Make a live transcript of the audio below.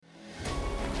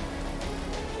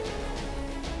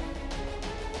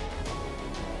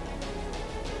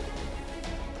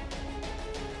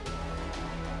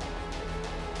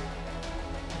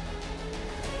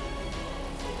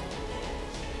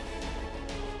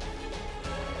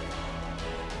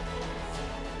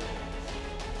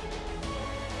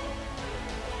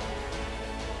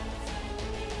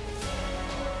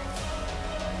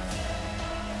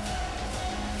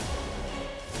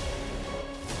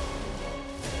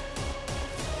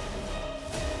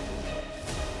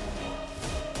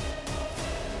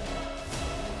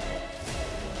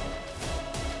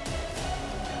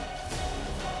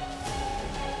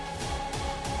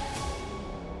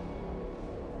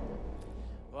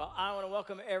Well, I want to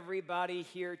welcome everybody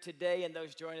here today and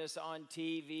those joining us on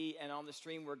TV and on the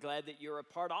stream. We're glad that you're a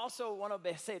part. Also, want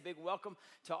to say a big welcome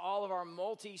to all of our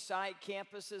multi-site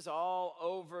campuses all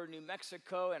over New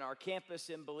Mexico and our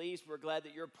campus in Belize. We're glad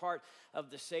that you're part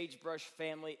of the Sagebrush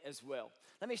family as well.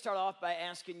 Let me start off by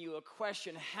asking you a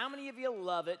question. How many of you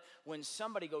love it when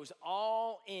somebody goes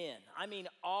all in? I mean,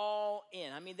 all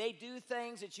in. I mean, they do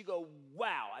things that you go,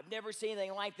 wow, I've never seen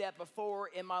anything like that before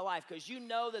in my life, because you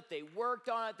know that they worked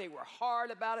on it, they were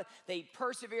hard about it, they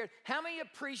persevered. How many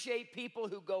appreciate people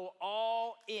who go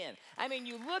all in? I mean,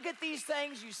 you look at these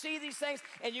things, you see these things,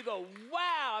 and you go,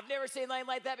 wow, I've never seen anything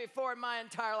like that before in my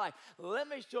entire life. Let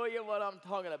me show you what I'm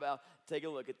talking about. Take a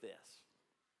look at this.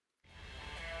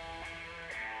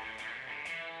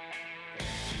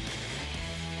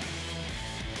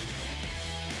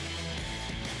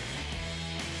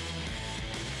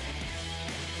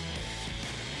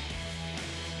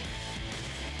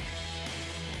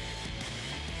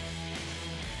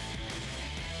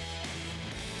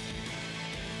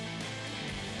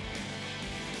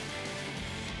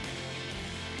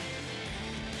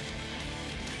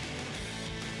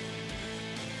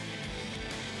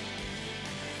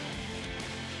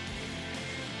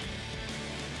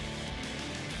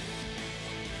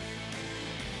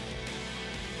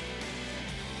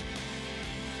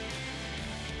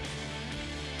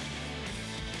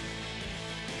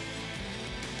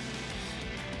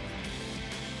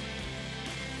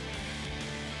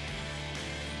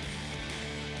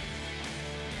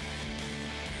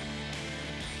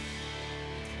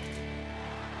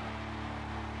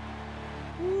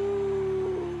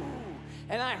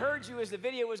 And I heard you as the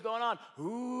video was going on.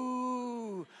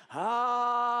 Ooh,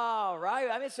 ah, right?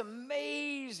 I mean, it's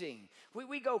amazing.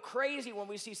 We go crazy when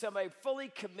we see somebody fully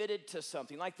committed to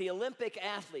something, like the Olympic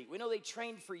athlete. We know they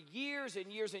trained for years and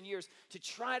years and years to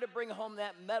try to bring home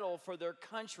that medal for their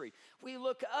country. We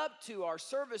look up to our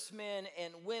servicemen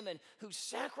and women who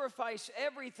sacrifice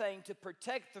everything to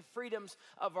protect the freedoms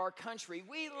of our country.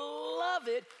 We love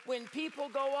it when people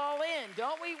go all in,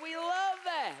 don't we? We love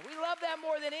that. We love that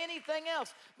more than anything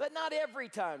else. But not every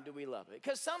time do we love it,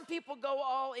 because some people go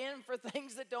all in for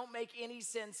things that don't make any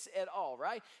sense at all,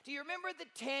 right? Do you remember the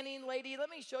tanning lady? Let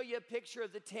me show you a picture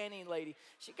of the tanning lady.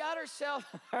 She got herself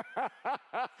in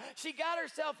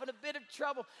a bit of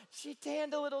trouble. She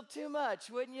tanned a little too much,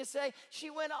 wouldn't you say?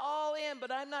 She went all in,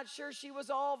 but I'm not sure she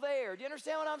was all there. Do you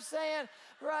understand what I'm saying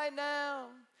right now?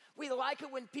 We like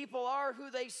it when people are who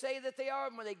they say that they are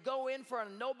and when they go in for a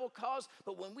noble cause.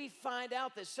 But when we find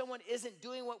out that someone isn't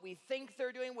doing what we think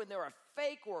they're doing, when they're a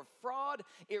fake or a fraud,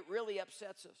 it really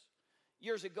upsets us.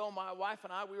 Years ago, my wife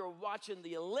and I, we were watching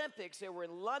the Olympics. They were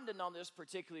in London on this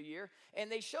particular year,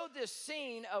 and they showed this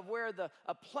scene of where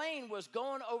a plane was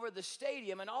going over the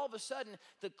stadium, and all of a sudden,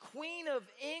 the Queen of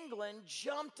England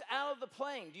jumped out of the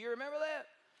plane. Do you remember that?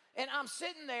 And I'm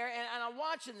sitting there, and I'm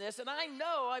watching this, and I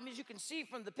know, I mean, as you can see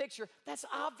from the picture, that's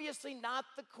obviously not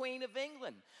the Queen of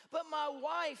England. But my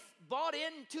wife bought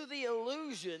into the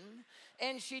illusion,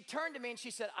 and she turned to me and she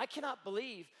said, I cannot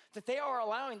believe that they are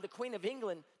allowing the Queen of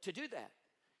England to do that.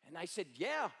 And I said,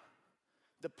 yeah,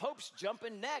 the Pope's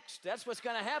jumping next. That's what's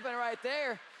going to happen right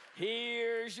there.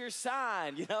 Here's your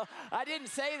sign. You know, I didn't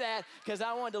say that because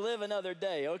I wanted to live another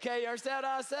day, okay? You understand what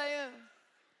I was saying?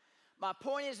 My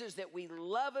point is that we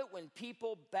love it when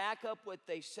people back up what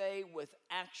they say with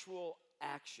actual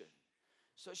action.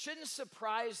 So it shouldn't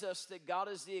surprise us that God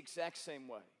is the exact same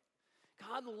way.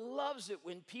 God loves it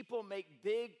when people make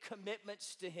big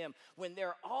commitments to Him, when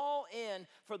they're all in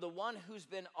for the one who's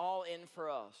been all in for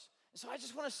us. And so I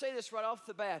just want to say this right off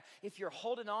the bat. If you're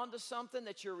holding on to something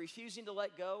that you're refusing to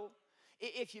let go,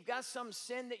 if you've got some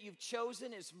sin that you've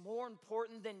chosen is more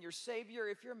important than your Savior,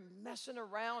 if you're messing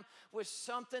around with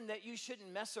something that you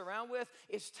shouldn't mess around with,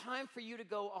 it's time for you to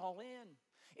go all in.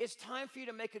 It's time for you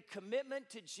to make a commitment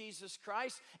to Jesus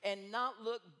Christ and not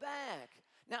look back.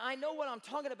 Now, I know what I'm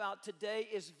talking about today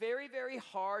is very, very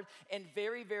hard and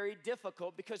very, very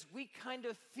difficult because we kind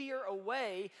of fear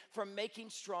away from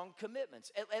making strong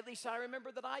commitments. At least I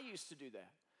remember that I used to do that,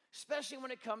 especially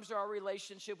when it comes to our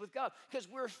relationship with God, because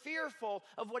we're fearful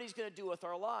of what He's going to do with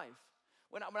our life.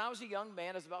 When I was a young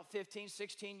man, I was about 15,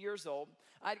 16 years old,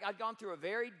 I'd gone through a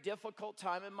very difficult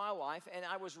time in my life, and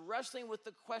I was wrestling with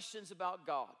the questions about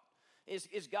God.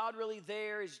 Is God really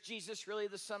there? Is Jesus really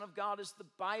the Son of God? Is the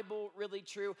Bible really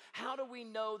true? How do we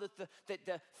know that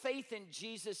the faith in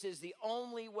Jesus is the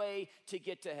only way to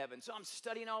get to heaven? So I'm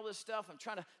studying all this stuff. I'm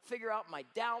trying to figure out my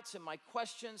doubts and my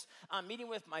questions. I'm meeting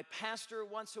with my pastor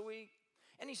once a week.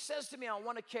 And he says to me on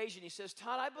one occasion, he says,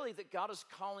 Todd, I believe that God is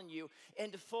calling you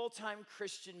into full-time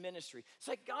Christian ministry. It's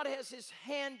like God has his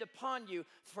hand upon you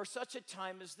for such a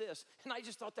time as this. And I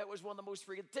just thought that was one of the most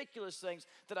ridiculous things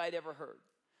that I'd ever heard.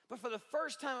 But for the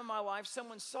first time in my life,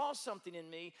 someone saw something in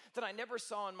me that I never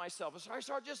saw in myself. So I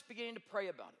started just beginning to pray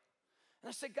about it. And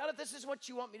I said, God, if this is what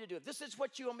you want me to do, if this is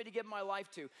what you want me to give my life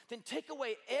to, then take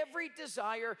away every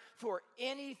desire for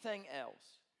anything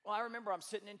else. Well, I remember I'm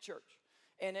sitting in church.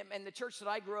 And the church that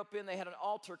I grew up in, they had an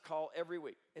altar call every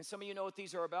week. And some of you know what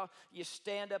these are about. You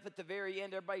stand up at the very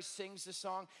end, everybody sings the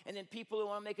song, and then people who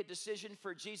want to make a decision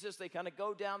for Jesus, they kind of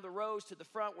go down the rows to the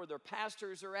front where their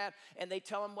pastors are at, and they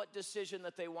tell them what decision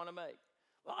that they want to make.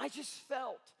 Well, I just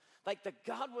felt like that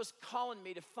God was calling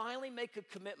me to finally make a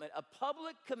commitment, a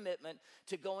public commitment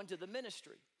to go into the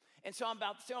ministry. And so I'm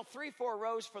about 3-4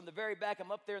 rows from the very back.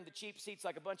 I'm up there in the cheap seats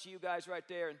like a bunch of you guys right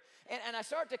there. And I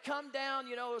start to come down,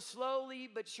 slowly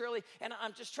but surely. And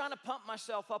I'm just trying to pump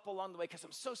myself up along the way because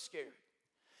I'm so scared.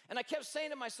 And I kept saying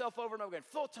to myself over and over again,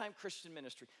 full-time Christian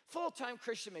ministry, full-time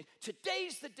Christian ministry.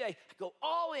 Today's the day I go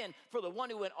all in for the one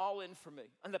who went all in for me.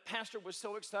 And the pastor was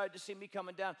so excited to see me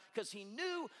coming down because he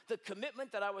knew the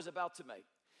commitment that I was about to make.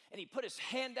 And he put his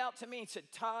hand out to me and said,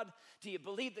 Todd, do you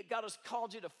believe that God has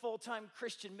called you to full-time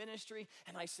Christian ministry?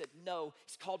 And I said, no,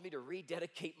 he's called me to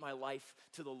rededicate my life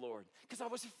to the Lord because I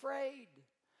was afraid.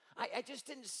 I just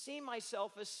didn't see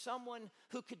myself as someone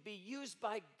who could be used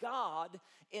by God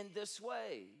in this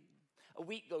way. A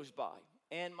week goes by,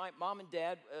 and my mom and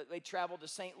dad, they traveled to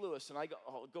St. Louis, and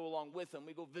I'll go along with them.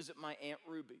 We go visit my Aunt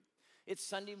Ruby. It's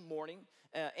Sunday morning.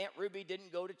 Aunt Ruby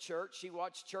didn't go to church. She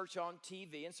watched church on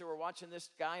TV, and so we're watching this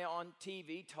guy on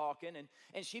TV talking,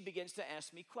 and she begins to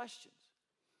ask me questions.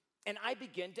 And I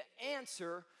begin to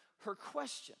answer her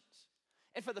questions.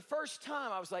 And for the first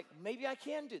time, I was like, maybe I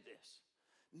can do this.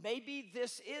 Maybe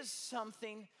this is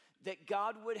something that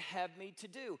God would have me to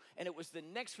do. And it was the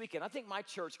next weekend. I think my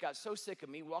church got so sick of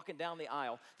me walking down the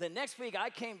aisle. The next week, I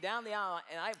came down the aisle,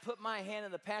 and I put my hand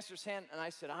in the pastor's hand, and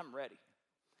I said, I'm ready.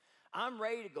 I'm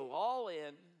ready to go all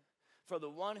in for the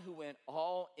one who went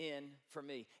all in for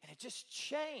me. And it just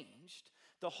changed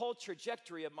the whole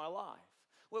trajectory of my life.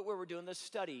 Where we're doing this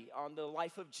study on the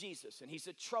life of Jesus, and he's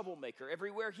a troublemaker.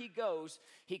 Everywhere he goes,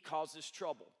 he causes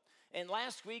trouble. And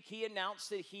last week, he announced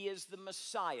that he is the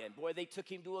Messiah. And boy, they took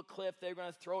him to a cliff. They were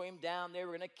going to throw him down. They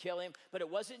were going to kill him. But it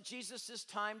wasn't Jesus'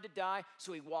 time to die,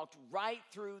 so he walked right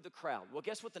through the crowd. Well,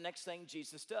 guess what the next thing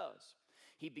Jesus does?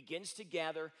 He begins to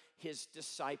gather his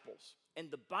disciples. And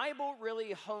the Bible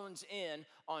really hones in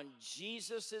on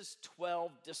Jesus'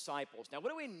 12 disciples. Now, what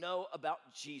do we know about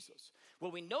Jesus?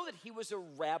 Well, we know that he was a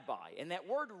rabbi. And that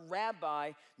word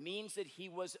rabbi means that he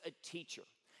was a teacher.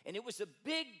 And it was a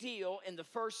big deal in the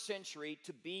first century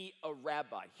to be a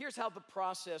rabbi. Here's how the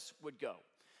process would go.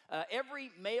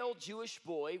 Every male Jewish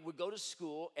boy would go to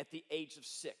school at the age of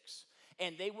 6.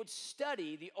 And they would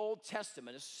study the Old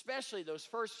Testament, especially those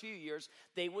first few years,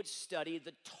 they would study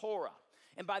the Torah.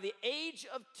 And by the age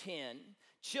of 10,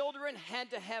 children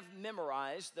had to have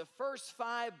memorized the first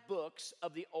 5 books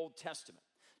of the Old Testament.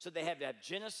 So they had to have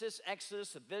Genesis,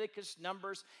 Exodus, Leviticus,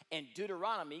 Numbers, and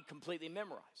Deuteronomy completely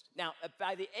memorized. Now,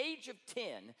 by the age of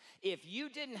 10, if you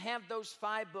didn't have those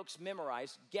 5 books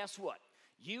memorized, guess what?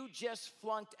 You just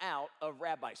flunked out of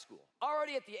rabbi school.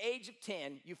 Already at the age of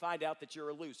 10, you find out that you're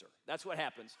a loser. That's what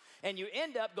happens. And you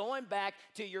end up going back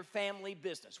to your family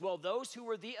business. Well, those who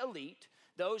were the elite,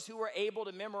 those who were able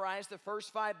to memorize the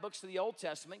first 5 books of the Old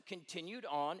Testament continued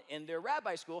on in their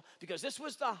rabbi school because this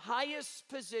was the highest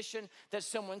position that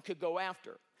someone could go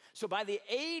after. So by the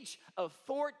age of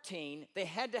 14, they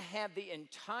had to have the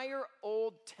entire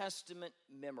Old Testament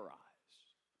memorized.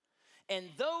 And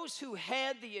those who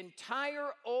had the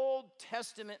entire Old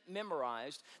Testament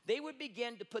memorized, they would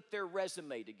begin to put their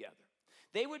resume together.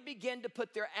 They would begin to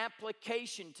put their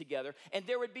application together, and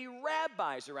there would be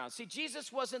rabbis around. See, Jesus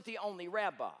wasn't the only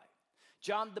rabbi.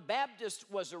 John the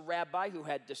Baptist was a rabbi who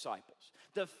had disciples.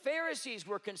 The Pharisees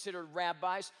were considered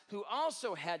rabbis who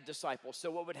also had disciples.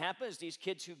 So what would happen is these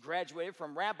kids who graduated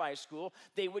from rabbi school,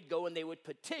 they would go and they would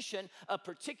petition a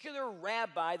particular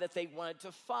rabbi that they wanted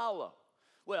to follow.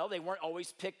 Well, they weren't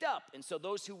always picked up. And so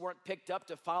those who weren't picked up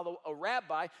to follow a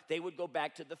rabbi, they would go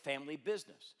back to the family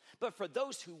business. But for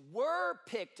those who were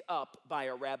picked up by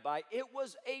a rabbi, it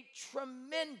was a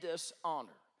tremendous honor.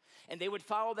 And they would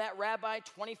follow that rabbi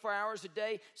 24 hours a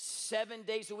day, 7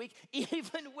 days a week.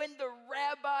 Even when the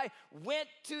rabbi went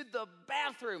to the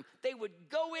bathroom, they would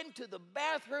go into the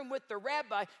bathroom with the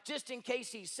rabbi just in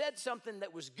case he said something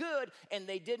that was good and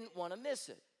they didn't want to miss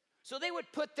it. So they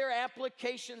would put their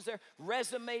applications, their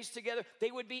resumes together.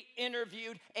 They would be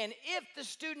interviewed. And if the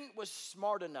student was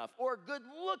smart enough or good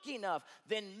looking enough,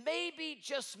 then maybe,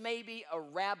 just maybe, a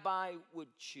rabbi would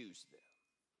choose them.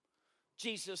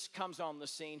 Jesus comes on the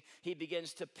scene. He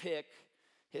begins to pick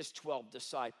his 12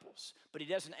 disciples. But he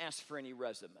doesn't ask for any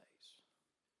resumes.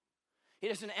 He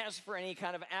doesn't ask for any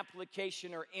kind of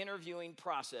application or interviewing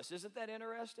process. Isn't that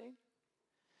interesting?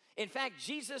 In fact,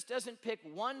 Jesus doesn't pick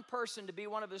one person to be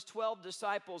one of his 12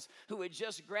 disciples who had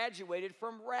just graduated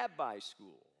from rabbi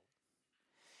school.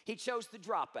 He chose the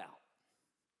dropout.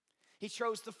 He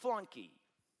chose the flunky.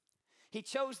 He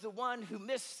chose the one who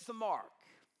missed the mark,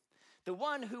 the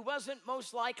one who wasn't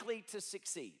most likely to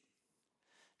succeed,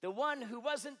 the one who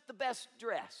wasn't the best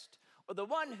dressed, or the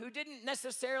one who didn't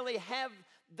necessarily have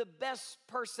the best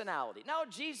personality. Now,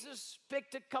 Jesus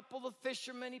picked a couple of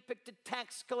fishermen. He picked a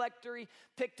tax collector. He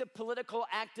picked a political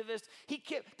activist. He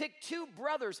picked two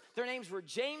brothers. Their names were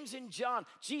James and John.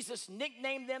 Jesus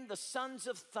nicknamed them the sons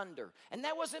of thunder. And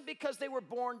that wasn't because they were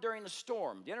born during a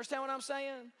storm. Do you understand what I'm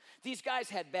saying? These guys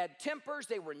had bad tempers.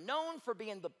 They were known for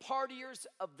being the partiers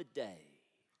of the day.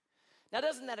 Now,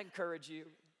 doesn't that encourage you?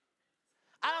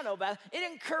 I don't know about it. It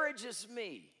encourages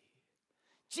me.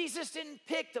 Jesus didn't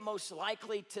pick the most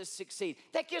likely to succeed.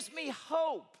 That gives me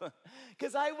hope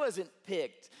because I wasn't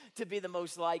picked to be the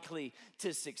most likely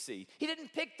to succeed. He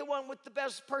didn't pick the one with the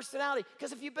best personality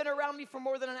because if you've been around me for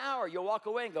more than an hour, you'll walk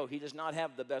away and go, he does not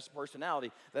have the best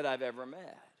personality that I've ever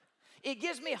met. It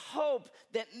gives me hope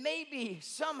that maybe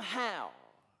somehow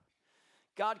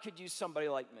God could use somebody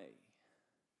like me.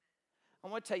 I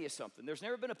want to tell you something. There's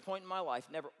never been a point in my life,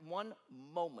 never one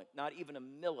moment, not even a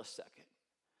millisecond,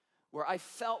 where I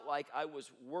felt like I was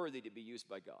worthy to be used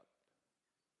by God.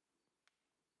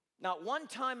 Not one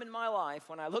time in my life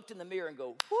when I looked in the mirror and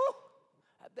go, whew,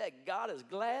 I bet God is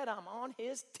glad I'm on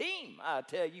his team. I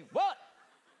tell you what,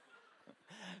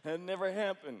 that never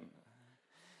happened.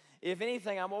 If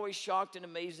anything, I'm always shocked and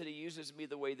amazed that he uses me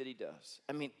the way that he does.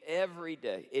 I mean, every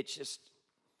day, it just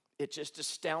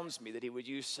astounds me that he would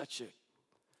use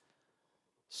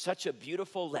such a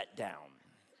beautiful letdown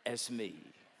as me.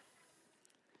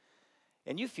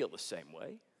 And you feel the same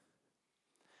way.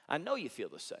 I know you feel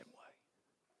the same way.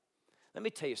 Let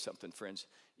me tell you something, friends.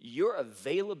 Your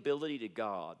availability to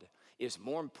God is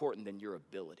more important than your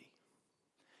ability.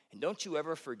 And don't you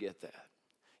ever forget that.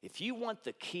 If you want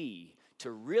the key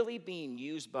to really being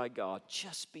used by God,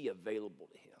 just be available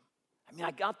to him. I mean,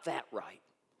 I got that right.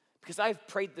 Because I've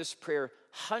prayed this prayer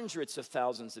hundreds of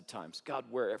thousands of times. God,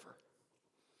 wherever,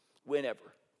 whenever.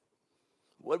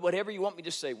 Whatever you want me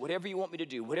to say, whatever you want me to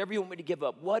do, whatever you want me to give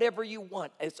up, whatever you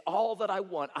want, it's all that I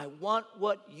want. I want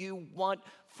what you want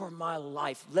for my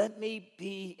life. Let me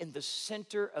be in the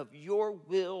center of your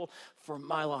will for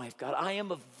my life. God, I am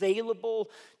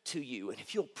available to you. And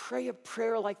if you'll pray a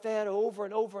prayer like that over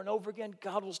and over and over again,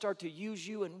 God will start to use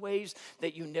you in ways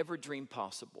that you never dreamed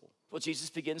possible. Well, Jesus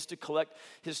begins to collect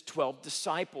his 12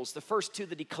 disciples. The first two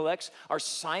that he collects are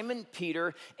Simon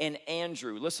Peter and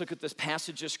Andrew. Let's look at this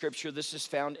passage of scripture. This is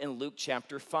found in Luke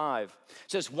chapter 5.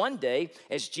 It says, one day,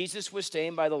 as Jesus was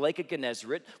staying by the lake of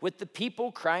Gennesaret, with the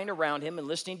people crying around him and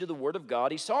listening to the word of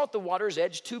God, he saw at the water's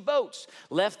edge two boats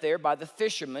left there by the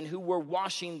fishermen who were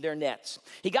washing their nets.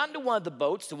 He got into one of the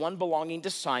boats, the one belonging to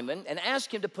Simon, and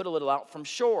asked him to put a little out from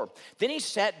shore. Then he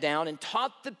sat down and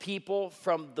taught the people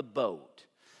from the boat.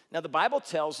 Now, the Bible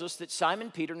tells us that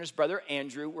Simon Peter and his brother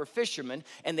Andrew were fishermen,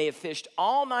 and they have fished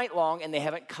all night long, and they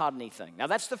haven't caught anything. Now,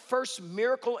 that's the first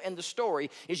miracle in the story,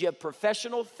 is you have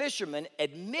professional fishermen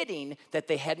admitting that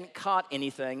they hadn't caught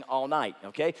anything all night,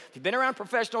 okay? If you've been around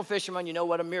professional fishermen, you know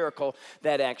what a miracle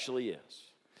that actually is.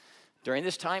 During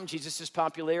this time, Jesus'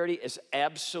 popularity is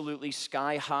absolutely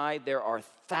sky high. There are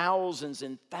thousands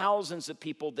and thousands of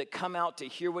people that come out to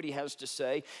hear what he has to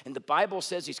say. And the Bible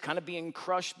says he's kind of being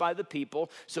crushed by the people.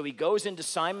 So he goes into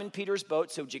Simon Peter's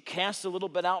boat. So would you cast a little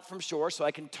bit out from shore so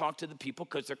I can talk to the people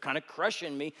because they're kind of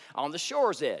crushing me on the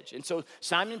shore's edge. And so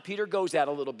Simon Peter goes out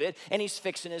a little bit and he's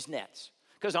fixing his nets.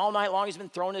 Because all night long he's been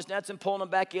throwing his nets and pulling them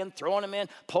back in, throwing them in,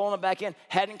 pulling them back in.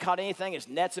 Hadn't caught anything. His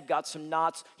nets have got some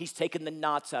knots. He's taken the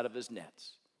knots out of his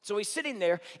nets. So he's sitting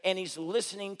there and he's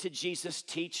listening to Jesus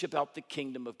teach about the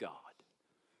kingdom of God.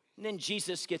 And then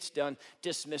Jesus gets done,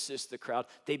 dismisses the crowd.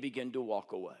 They begin to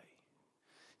walk away.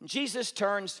 And Jesus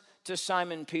turns to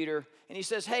Simon Peter and he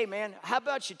says, hey man, how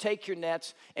about you take your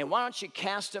nets and why don't you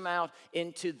cast them out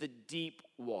into the deep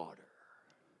water?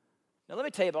 Now let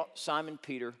me tell you about Simon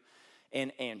Peter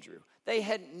and Andrew. They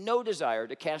had no desire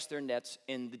to cast their nets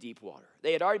in the deep water.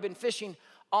 They had already been fishing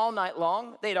all night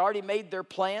long. They had already made their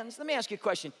plans. Let me ask you a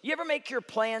question. You ever make your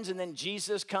plans and then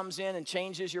Jesus comes in and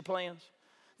changes your plans?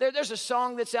 There's a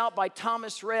song that's out by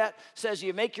Thomas Rhett, says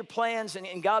you make your plans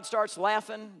and God starts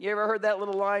laughing. You ever heard that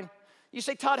little line? You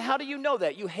say, Todd, how do you know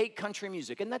that? You hate country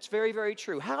music. And that's very, very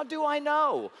true. How do I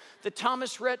know the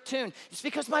Thomas Rhett tune? It's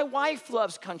because my wife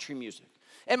loves country music.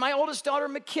 And my oldest daughter,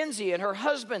 Mackenzie, and her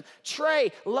husband,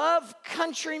 Trey, love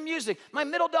country music. My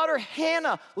middle daughter,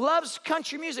 Hannah, loves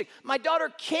country music. My daughter,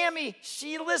 Cammie,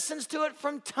 she listens to it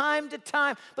from time to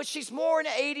time. But she's more an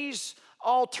 80s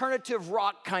alternative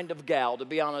rock kind of gal, to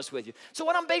be honest with you. So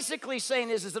what I'm basically saying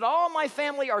is that all my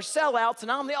family are sellouts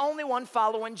and I'm the only one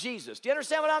following Jesus. Do you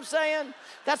understand what I'm saying?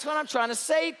 That's what I'm trying to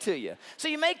say to you. So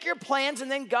you make your plans and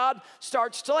then God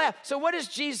starts to laugh. So what does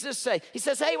Jesus say? He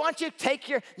says, hey, why don't you take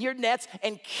your nets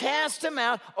and cast them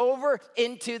out over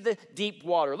into the deep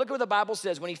water. Look at what the Bible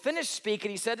says. When he finished speaking,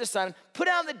 he said to Simon, put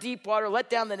out in the deep water, let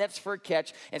down the nets for a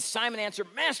catch. And Simon answered,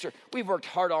 Master, we've worked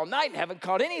hard all night and haven't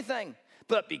caught anything.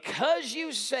 But because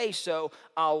you say so,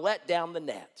 I'll let down the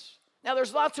nets. Now,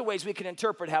 there's lots of ways we can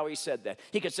interpret how he said that.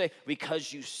 He could say,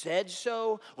 because you said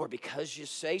so, or because you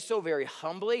say so, very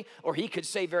humbly, or he could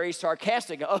say very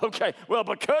sarcastic, okay, well,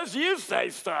 because you say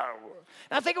so.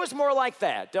 And I think it was more like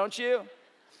that, don't you?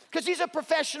 Because he's a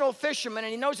professional fisherman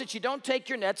and he knows that you don't take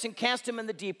your nets and cast them in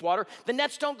the deep water. The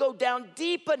nets don't go down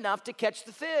deep enough to catch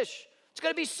the fish. It's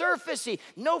going to be surfacey.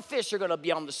 No fish are going to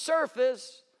be on the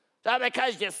surface. So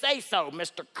because you say so,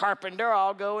 Mr. Carpenter,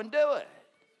 I'll go and do it.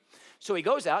 So he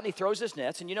goes out and he throws his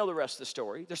nets, and you know the rest of the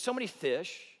story. There's so many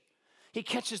fish. He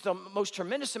catches the most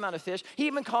tremendous amount of fish. He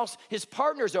even calls his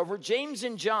partners over, James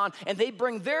and John, and they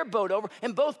bring their boat over,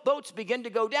 and both boats begin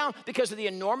to go down because of the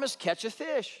enormous catch of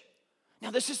fish. Now,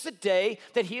 this is the day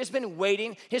that he has been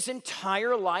waiting his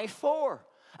entire life for.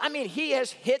 I mean, he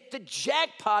has hit the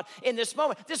jackpot in this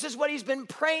moment. This is what he's been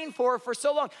praying for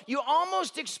so long. You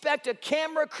almost expect a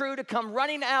camera crew to come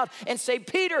running out and say,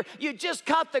 Peter, you just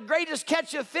caught the greatest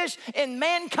catch of fish in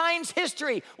mankind's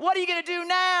history. What are you going to do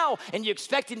now? And you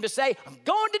expect him to say, I'm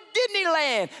going to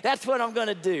Disneyland. That's what I'm going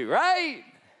to do, right?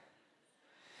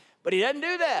 But he doesn't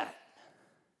do that.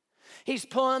 He's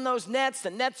pulling those nets. The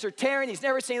nets are tearing. He's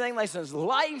never seen anything like this in his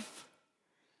life.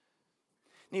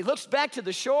 And he looks back to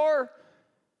the shore.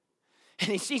 And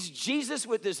he sees Jesus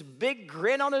with this big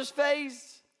grin on his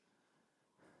face.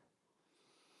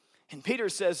 And Peter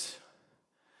says,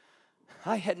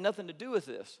 I had nothing to do with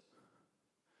this.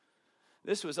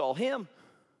 This was all him.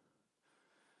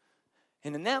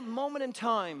 And in that moment in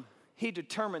time, he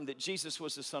determined that Jesus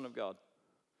was the Son of God.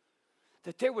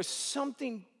 That there was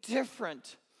something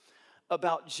different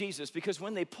about Jesus, because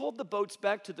when they pulled the boats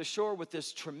back to the shore with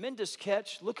this tremendous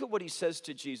catch, look at what he says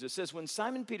to Jesus. It says, when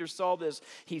Simon Peter saw this,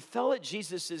 he fell at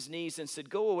Jesus' knees and said,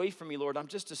 go away from me, Lord, I'm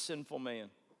just a sinful man.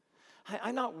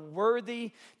 I'm not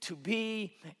worthy to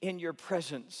be in your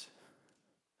presence.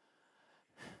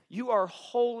 You are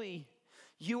holy.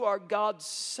 You are God's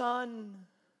Son.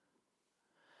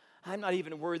 I'm not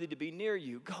even worthy to be near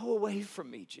you. Go away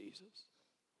from me, Jesus.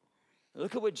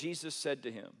 Look at what Jesus said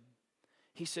to him.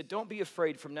 He said, don't be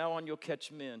afraid. From now on, you'll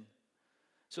catch men.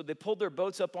 So they pulled their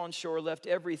boats up on shore, left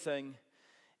everything,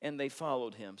 and they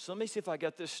followed him. So let me see if I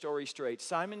got this story straight.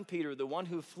 Simon Peter, the one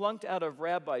who flunked out of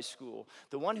rabbi school,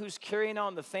 the one who's carrying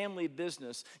on the family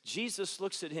business, Jesus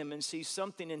looks at him and sees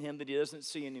something in him that he doesn't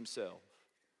see in himself.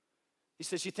 He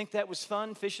says, you think that was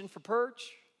fun, fishing for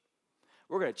perch?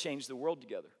 We're going to change the world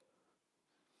together.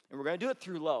 And we're going to do it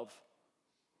through love.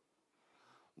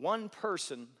 One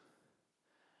person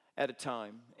at a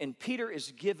time. And Peter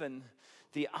is given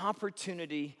the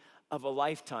opportunity of a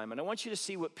lifetime. And I want you to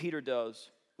see what Peter does.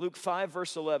 Luke 5,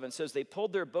 verse 11 says, they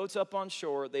pulled their boats up on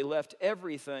shore, they left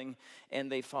everything,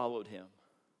 and they followed him.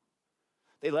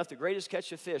 They left the greatest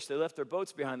catch of fish. They left their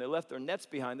boats behind. They left their nets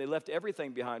behind. They left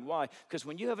everything behind. Why? Because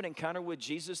when you have an encounter with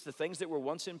Jesus, the things that were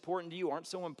once important to you aren't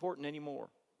so important anymore.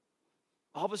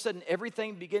 All of a sudden,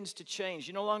 everything begins to change.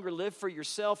 You no longer live for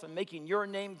yourself and making your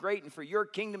name great and for your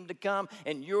kingdom to come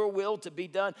and your will to be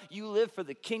done. You live for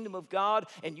the kingdom of God,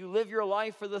 and you live your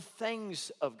life for the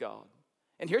things of God.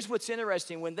 And here's what's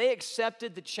interesting. When they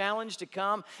accepted the challenge to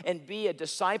come and be a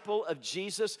disciple of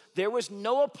Jesus, there was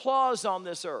no applause on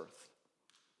this earth.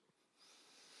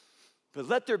 But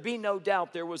let there be no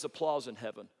doubt, there was applause in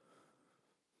heaven.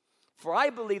 For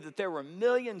I believe that there were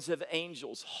millions of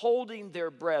angels holding their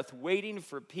breath, waiting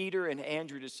for Peter and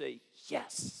Andrew to say,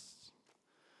 yes,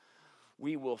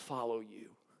 we will follow you.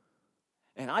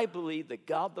 And I believe that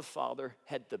God the Father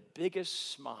had the biggest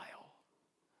smile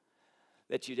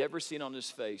that you'd ever seen on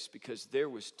his face, because there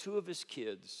was two of his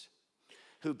kids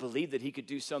who believed that he could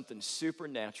do something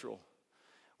supernatural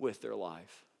with their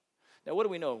life. Now, what do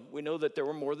we know? We know that there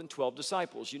were more than 12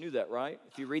 disciples. You knew that, right?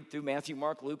 If you read through Matthew,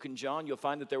 Mark, Luke, and John, you'll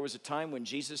find that there was a time when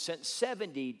Jesus sent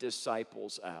 70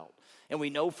 disciples out. And we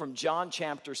know from John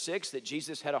chapter 6 that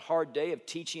Jesus had a hard day of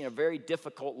teaching a very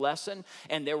difficult lesson.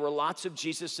 And there were lots of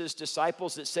Jesus'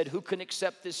 disciples that said, who can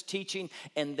accept this teaching?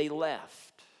 And they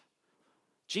left.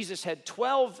 Jesus had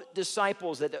 12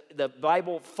 disciples that the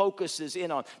Bible focuses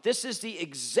in on. This is the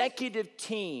executive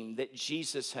team that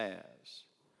Jesus has.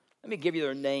 Let me give you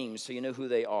their names so you know who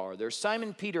they are. There's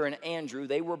Simon, Peter, and Andrew.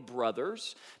 They were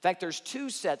brothers. In fact, there's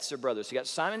two sets of brothers. You got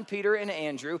Simon, Peter, and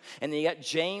Andrew, and then you got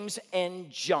James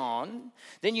and John.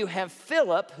 Then you have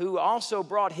Philip, who also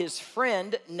brought his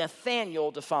friend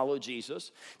Nathanael to follow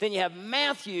Jesus. Then you have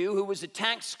Matthew, who was a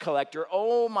tax collector.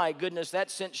 Oh my goodness,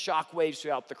 that sent shockwaves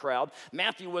throughout the crowd.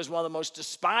 Matthew was one of the most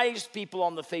despised people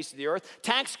on the face of the earth.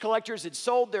 Tax collectors had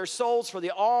sold their souls for the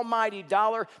almighty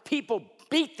dollar. People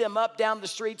beat them up down the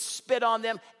street, spit on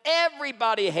them.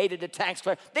 Everybody hated a tax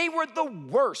collector. They were the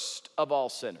worst of all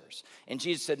sinners. And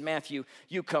Jesus said, Matthew,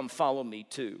 you come follow me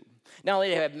too. Not only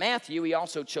did he have Matthew, he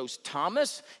also chose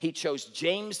Thomas. He chose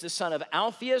James, the son of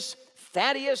Alphaeus,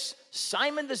 Thaddeus,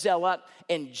 Simon the Zealot,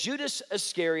 and Judas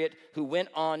Iscariot, who went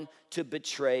on to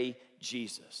betray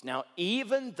Jesus. Now,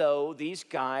 even though these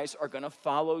guys are going to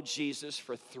follow Jesus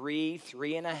for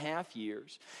 3.5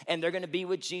 years, and they're going to be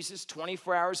with Jesus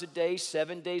 24 hours a day,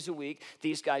 7 days a week,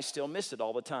 these guys still miss it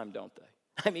all the time, don't they?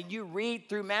 I mean, you read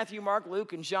through Matthew, Mark,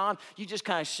 Luke, and John, you just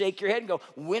kind of shake your head and go,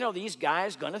 when are these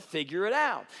guys going to figure it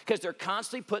out? Because they're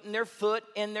constantly putting their foot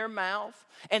in their mouth,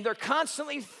 and they're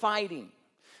constantly fighting.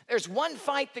 There's one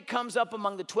fight that comes up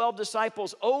among the 12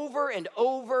 disciples over and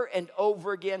over and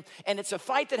over again, and it's a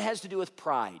fight that has to do with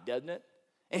pride, doesn't it?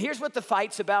 And here's what the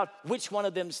fight's about: which one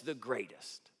of them's the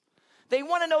greatest. They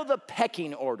want to know the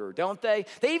pecking order, don't they?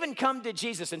 They even come to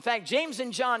Jesus. In fact, James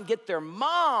and John get their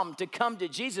mom to come to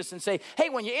Jesus and say, hey,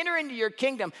 when you enter into your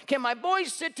kingdom, can my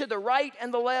boys sit to the right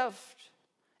and the left?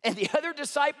 And the other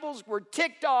disciples were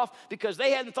ticked off because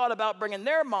they hadn't thought about bringing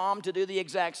their mom to do the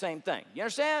exact same thing. You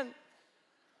understand?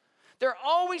 They're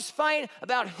always fighting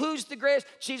about who's the greatest.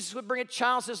 Jesus would bring a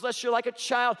child, says, unless you're like a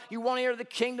child, you won't enter the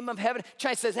kingdom of heaven.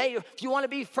 Child says, hey, if you want to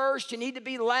be first, you need to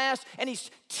be last. And he's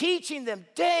teaching them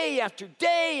day after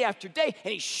day after day.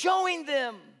 And he's showing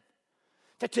them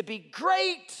that to be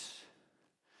great,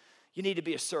 you need to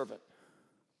be a servant.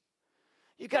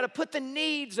 You got to put the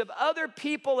needs of other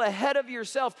people ahead of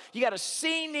yourself. You got to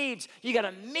see needs. You got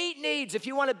to meet needs. If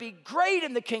you want to be great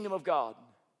in the kingdom of God,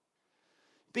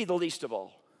 be the least of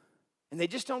all. And they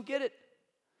just don't get it.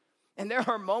 And there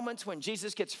are moments when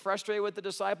Jesus gets frustrated with the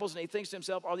disciples and he thinks to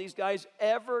himself, are these guys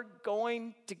ever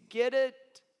going to get it?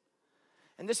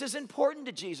 And this is important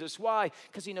to Jesus. Why?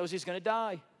 Because he knows he's going to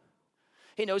die.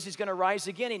 He knows he's going to rise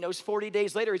again. He knows 40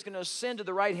 days later he's going to ascend to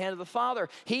the right hand of the Father.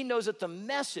 He knows that the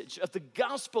message of the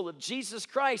gospel of Jesus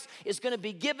Christ is going to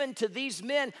be given to these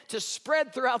men to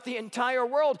spread throughout the entire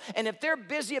world. And if they're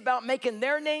busy about making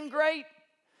their name great,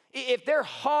 if they're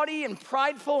haughty and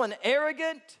prideful and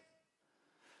arrogant,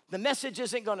 the message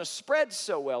isn't going to spread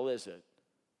so well, is it?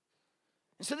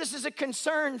 And so this is a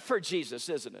concern for Jesus,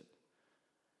 isn't it?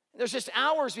 There's just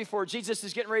hours before Jesus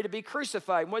is getting ready to be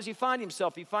crucified. And what does he find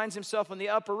himself? He finds himself in the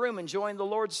upper room enjoying the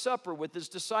Lord's Supper with his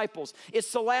disciples.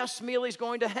 It's the last meal he's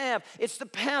going to have. It's the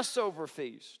Passover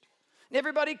feast. And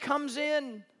everybody comes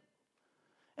in.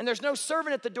 And there's no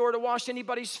servant at the door to wash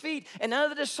anybody's feet. And none of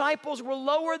the disciples will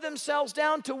lower themselves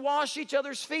down to wash each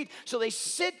other's feet. So they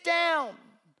sit down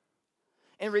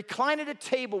and recline at a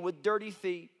table with dirty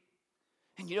feet.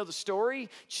 And you know the story?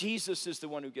 Jesus is the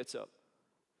one who gets up.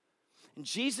 And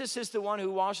Jesus is the one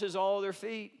who washes all of their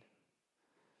feet.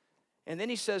 And then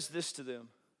he says this to them.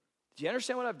 Do you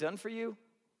understand what I've done for you?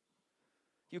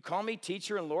 You call me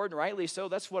teacher and Lord, and rightly so.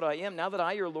 That's what I am. Now that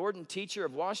I, your Lord and teacher,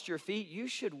 have washed your feet, you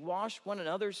should wash one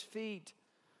another's feet.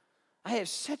 I have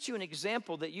set you an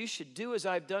example that you should do as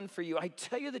I've done for you. I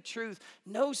tell you the truth,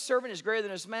 no servant is greater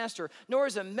than his master, nor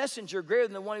is a messenger greater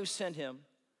than the one who sent him.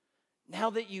 Now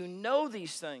that you know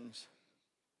these things,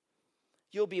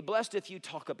 you'll be blessed if you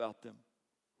talk about them.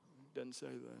 It doesn't say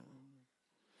that.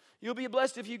 You'll be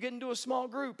blessed if you get into a small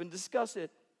group and discuss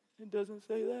it. It doesn't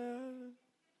say that.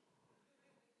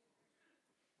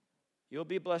 You'll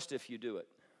be blessed if you do it.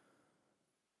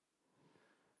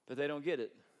 But they don't get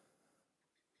it.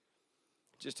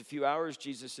 Just a few hours,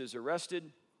 Jesus is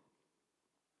arrested.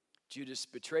 Judas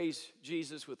betrays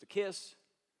Jesus with a kiss.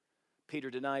 Peter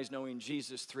denies knowing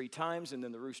Jesus 3 times, and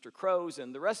then the rooster crows.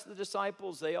 And the rest of the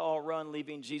disciples, they all run,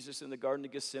 leaving Jesus in the Garden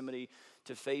of Gethsemane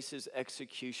to face his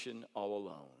execution all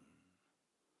alone.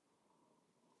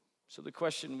 So the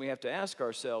question we have to ask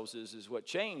ourselves is what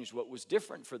changed? What was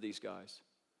different for these guys?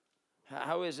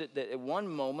 How is it that at one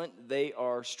moment they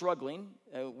are struggling,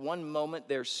 one moment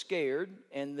they're scared,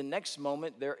 and the next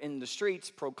moment they're in the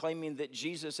streets proclaiming that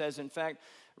Jesus has in fact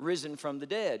risen from the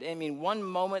dead? I mean, one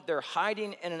moment they're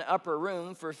hiding in an upper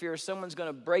room for fear someone's going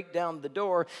to break down the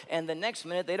door, and the next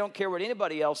minute they don't care what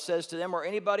anybody else says to them or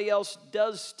anybody else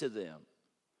does to them.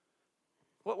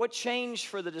 What changed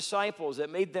for the disciples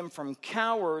that made them from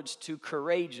cowards to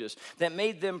courageous, that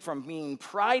made them from being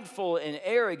prideful and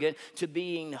arrogant to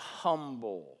being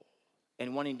humble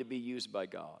and wanting to be used by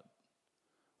God?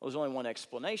 Well, there's only one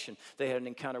explanation. They had an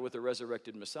encounter with the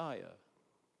resurrected Messiah.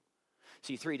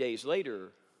 See, 3 days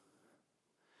later,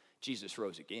 Jesus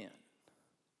rose again.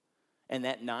 And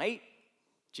that night,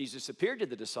 Jesus appeared to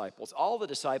the disciples, all the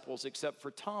disciples except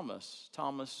for Thomas.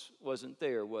 Thomas wasn't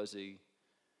there, was he?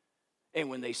 And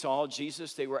when they saw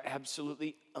Jesus, they were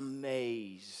absolutely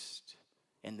amazed.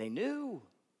 And they knew.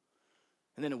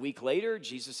 And then a week later,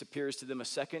 Jesus appears to them a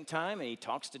second time, and he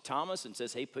talks to Thomas and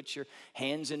says, hey, put your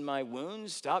hands in my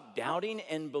wounds. Stop doubting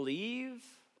and believe.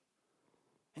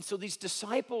 And so these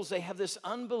disciples, they have this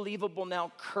unbelievable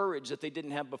now courage that they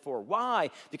didn't have before. Why?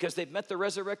 Because they've met the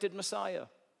resurrected Messiah.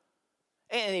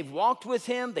 And they've walked with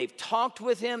him, they've talked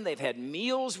with him, they've had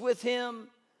meals with him.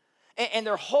 And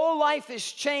their whole life has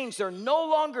changed. They're no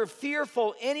longer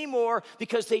fearful anymore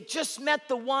because they just met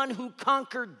the one who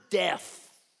conquered death.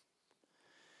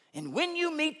 And when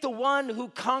you meet the one who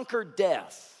conquered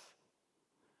death,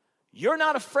 you're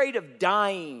not afraid of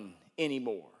dying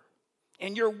anymore.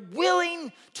 And you're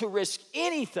willing to risk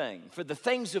anything for the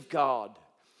things of God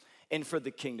and for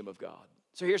the kingdom of God.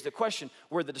 So here's the question: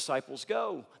 where'd the disciples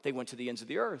go? They went to the ends of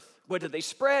the earth. What did they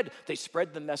spread? They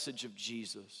spread the message of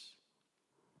Jesus.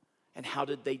 And how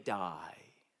did they die?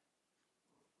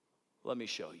 Let me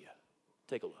show you.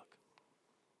 Take a look.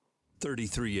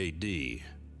 33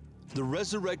 AD. The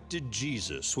resurrected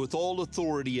Jesus, with all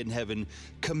authority in heaven,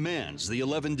 commands the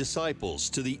 11 disciples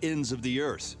to the ends of the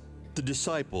earth. The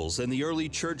disciples and the early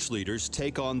church leaders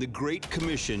take on the Great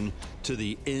Commission to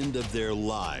the end of their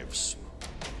lives.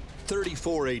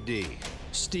 34 AD.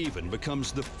 Stephen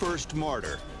becomes the first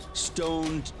martyr,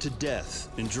 stoned to death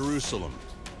in Jerusalem.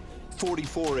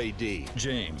 44 AD,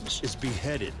 James is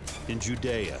beheaded in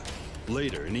Judea.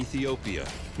 Later in Ethiopia,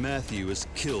 Matthew is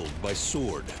killed by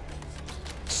sword.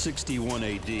 61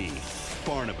 AD,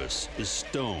 Barnabas is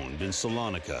stoned in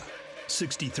Salonika.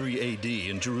 63 AD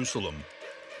in Jerusalem,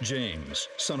 James,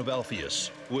 son of Alphaeus,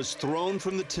 was thrown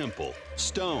from the temple,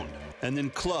 stoned, and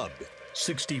then clubbed.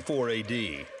 64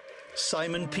 AD,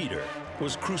 Simon Peter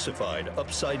was crucified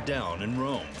upside down in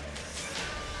Rome.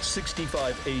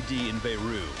 65 AD in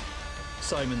Beirut,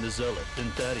 Simon the Zealot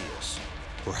and Thaddeus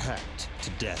were hacked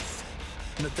to death.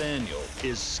 Nathanael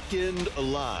is skinned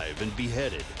alive and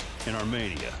beheaded in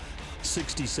Armenia.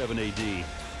 67 AD,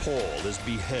 Paul is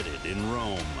beheaded in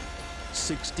Rome.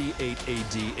 68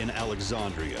 AD in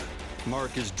Alexandria,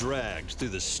 Mark is dragged through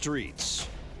the streets.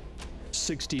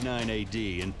 69 AD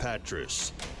in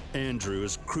Patras, Andrew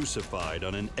is crucified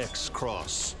on an X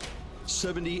cross.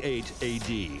 78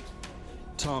 AD,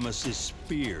 Thomas is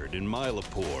speared in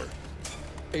Mylapore.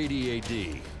 80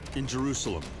 AD, in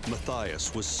Jerusalem,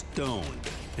 Matthias was stoned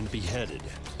and beheaded,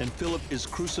 and Philip is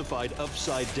crucified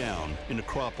upside down in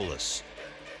Acropolis.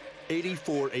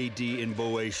 84 AD in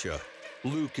Boeotia,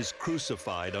 Luke is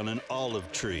crucified on an olive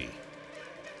tree.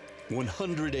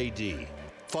 100 AD,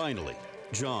 finally,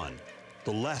 John,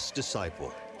 the last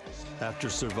disciple, after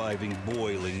surviving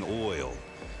boiling oil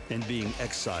and being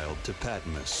exiled to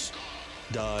Patmos,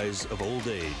 dies of old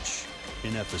age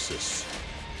in Ephesus.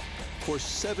 For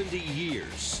 70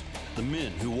 years, the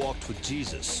men who walked with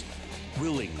Jesus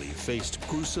willingly faced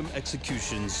gruesome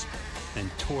executions and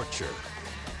torture.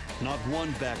 Not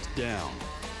one backed down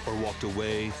or walked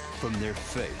away from their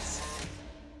faith.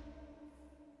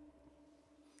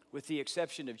 With the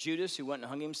exception of Judas, who went and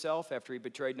hung himself after he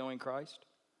betrayed knowing Christ,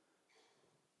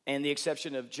 and the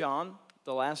exception of John,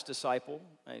 the last disciple,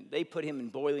 and they put him in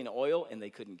boiling oil and they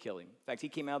couldn't kill him. In fact, he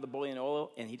came out of the boiling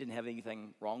oil and he didn't have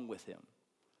anything wrong with him.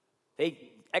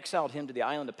 They exiled him to the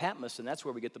island of Patmos, and that's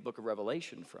where we get the book of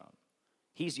Revelation from.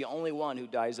 He's the only one who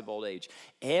dies of old age.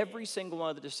 Every single one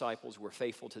of the disciples were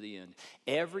faithful to the end.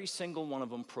 Every single one of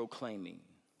them proclaiming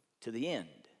to the end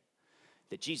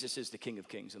that Jesus is the King of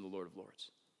Kings and the Lord of Lords.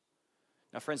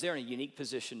 Now, friends, they're in a unique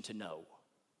position to know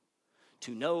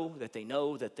that they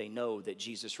know that they know that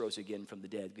Jesus rose again from the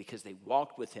dead because they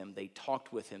walked with him, they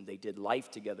talked with him, they did life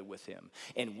together with him.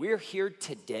 And we're here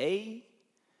today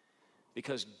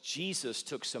because Jesus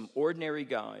took some ordinary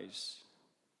guys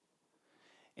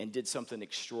and did something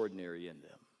extraordinary in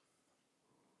them.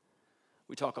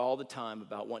 We talk all the time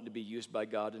about wanting to be used by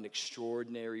God in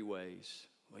extraordinary ways.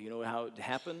 Well, you know how it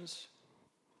happens?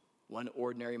 One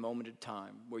ordinary moment at a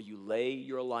time, where you lay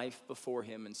your life before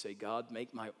him and say, God,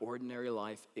 make my ordinary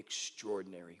life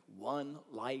extraordinary. One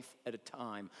life at a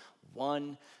time,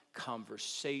 one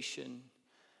conversation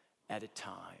at a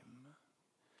time.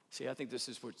 See, I think this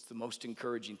is what's the most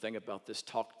encouraging thing about this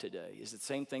talk today, is the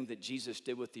same thing that Jesus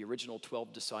did with the original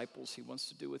 12 disciples, he wants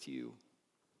to do with you.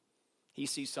 He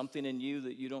sees something in you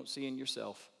that you don't see in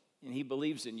yourself, and he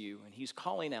believes in you, and he's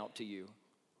calling out to you.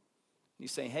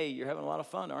 He's saying, hey, you're having a lot of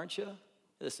fun, aren't you?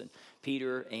 Listen,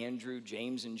 Peter, Andrew,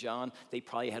 James, and John, they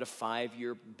probably had a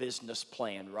 5-year business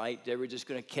plan, right? They were just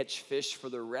going to catch fish for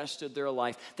the rest of their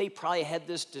life. They probably had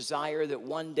this desire that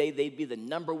one day they'd be the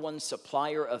number one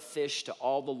supplier of fish to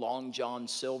all the Long John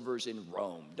Silvers in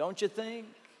Rome, don't you think?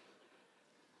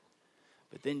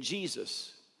 But then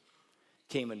Jesus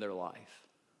came in their life.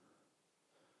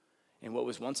 And what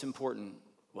was once important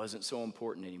wasn't so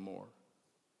important anymore.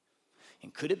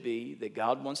 And could it be that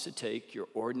God wants to take your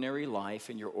ordinary life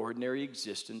and your ordinary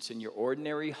existence and your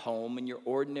ordinary home and your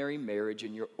ordinary marriage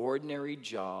and your ordinary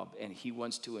job, and he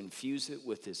wants to infuse it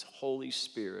with his Holy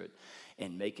Spirit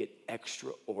and make it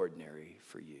extraordinary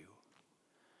for you?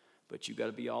 But you got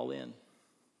to be all in.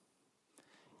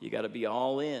 You got to be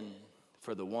all in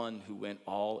for the one who went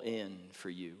all in for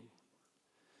you.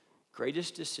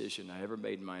 Greatest decision I ever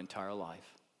made in my entire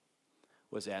life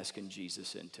was asking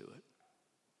Jesus into it.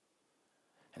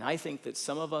 And I think that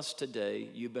some of us today,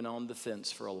 you've been on the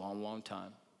fence for a long, long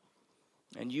time.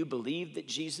 And you believe that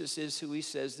Jesus is who he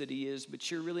says that he is, but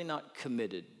you're really not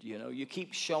committed. You know, you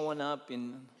keep showing up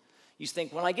and you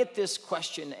think, when I get this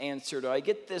question answered or I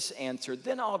get this answered,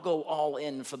 then I'll go all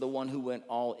in for the one who went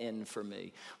all in for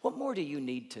me. What more do you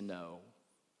need to know?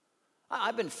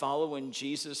 I've been following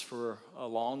Jesus for a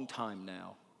long time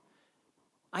now.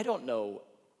 I don't know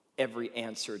every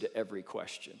answer to every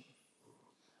question.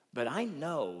 But I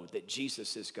know that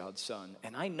Jesus is God's son,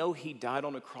 and I know he died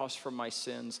on a cross for my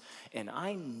sins, and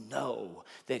I know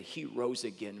that he rose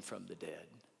again from the dead.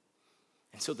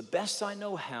 And so the best I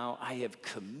know how, I have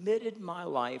committed my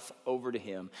life over to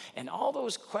him. And all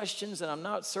those questions that I'm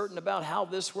not certain about how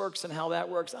this works and how that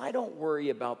works, I don't worry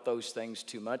about those things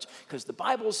too much, because the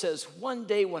Bible says one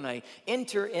day when I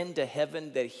enter into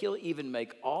heaven that he'll even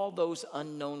make all those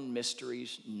unknown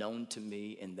mysteries known to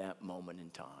me in that moment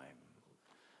in time.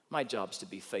 My job's to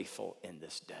be faithful in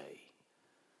this day.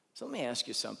 So let me ask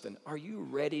you something. Are you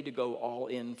ready to go all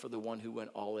in for the one who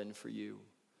went all in for you?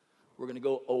 We're going to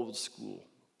go old school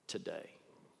today.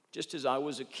 Just as I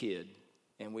was a kid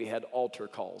and we had altar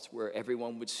calls where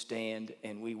everyone would stand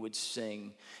and we would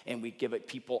sing and we'd give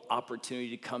people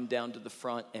opportunity to come down to the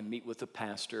front and meet with the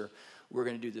pastor, we're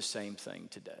going to do the same thing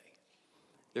today.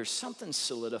 There's something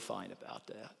solidifying about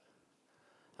that.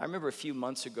 I remember a few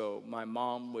months ago, my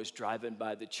mom was driving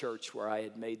by the church where I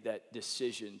had made that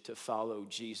decision to follow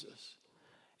Jesus.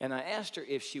 And I asked her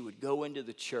if she would go into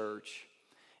the church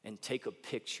and take a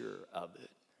picture of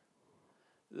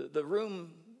it. The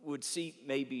room would seat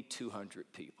maybe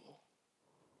 200 people.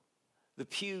 The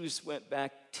pews went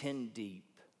back 10 deep.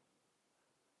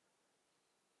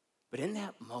 But in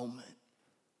that moment,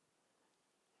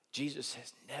 Jesus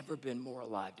has never been more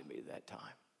alive to me at that time.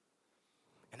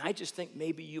 And I just think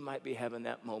maybe you might be having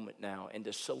that moment now. And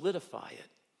to solidify it,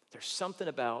 there's something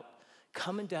about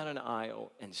coming down an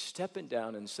aisle and stepping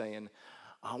down and saying,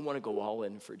 I want to go all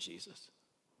in for Jesus.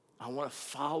 I want to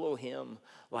follow him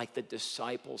like the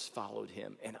disciples followed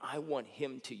him. And I want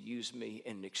him to use me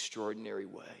in an extraordinary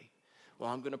way. Well,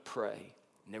 I'm going to pray.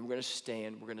 And then we're going to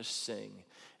stand, we're going to sing.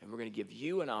 And we're going to give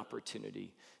you an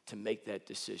opportunity to make that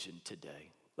decision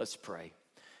today. Let's pray.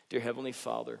 Dear Heavenly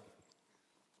Father,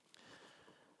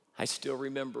 I still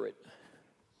remember it.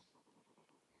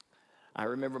 I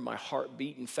remember my heart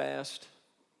beating fast.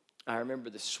 I remember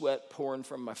the sweat pouring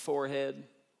from my forehead.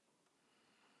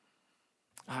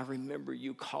 I remember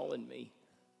you calling me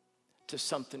to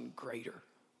something greater,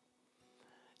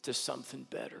 to something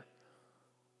better.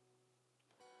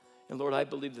 And Lord, I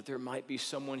believe that there might be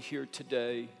someone here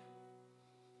today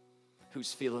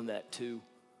who's feeling that too.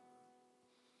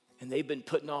 And they've been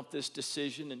putting off this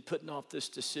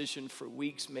decision for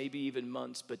weeks, maybe even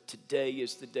months, but today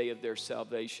is the day of their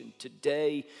salvation.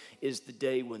 Today is the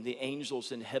day when the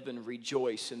angels in heaven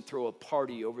rejoice and throw a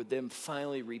party over them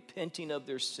finally repenting of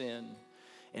their sin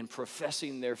and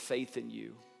professing their faith in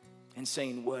you and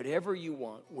saying, whatever you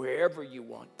want, wherever you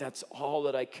want, that's all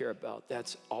that I care about.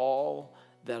 That's all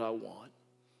that I want.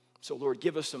 So Lord,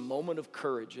 give us a moment of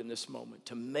courage in this moment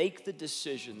to make the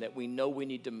decision that we know we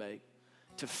need to make,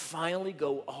 to finally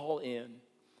go all in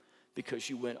because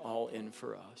you went all in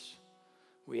for us.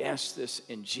 We ask this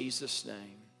in Jesus'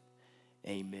 name,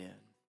 amen.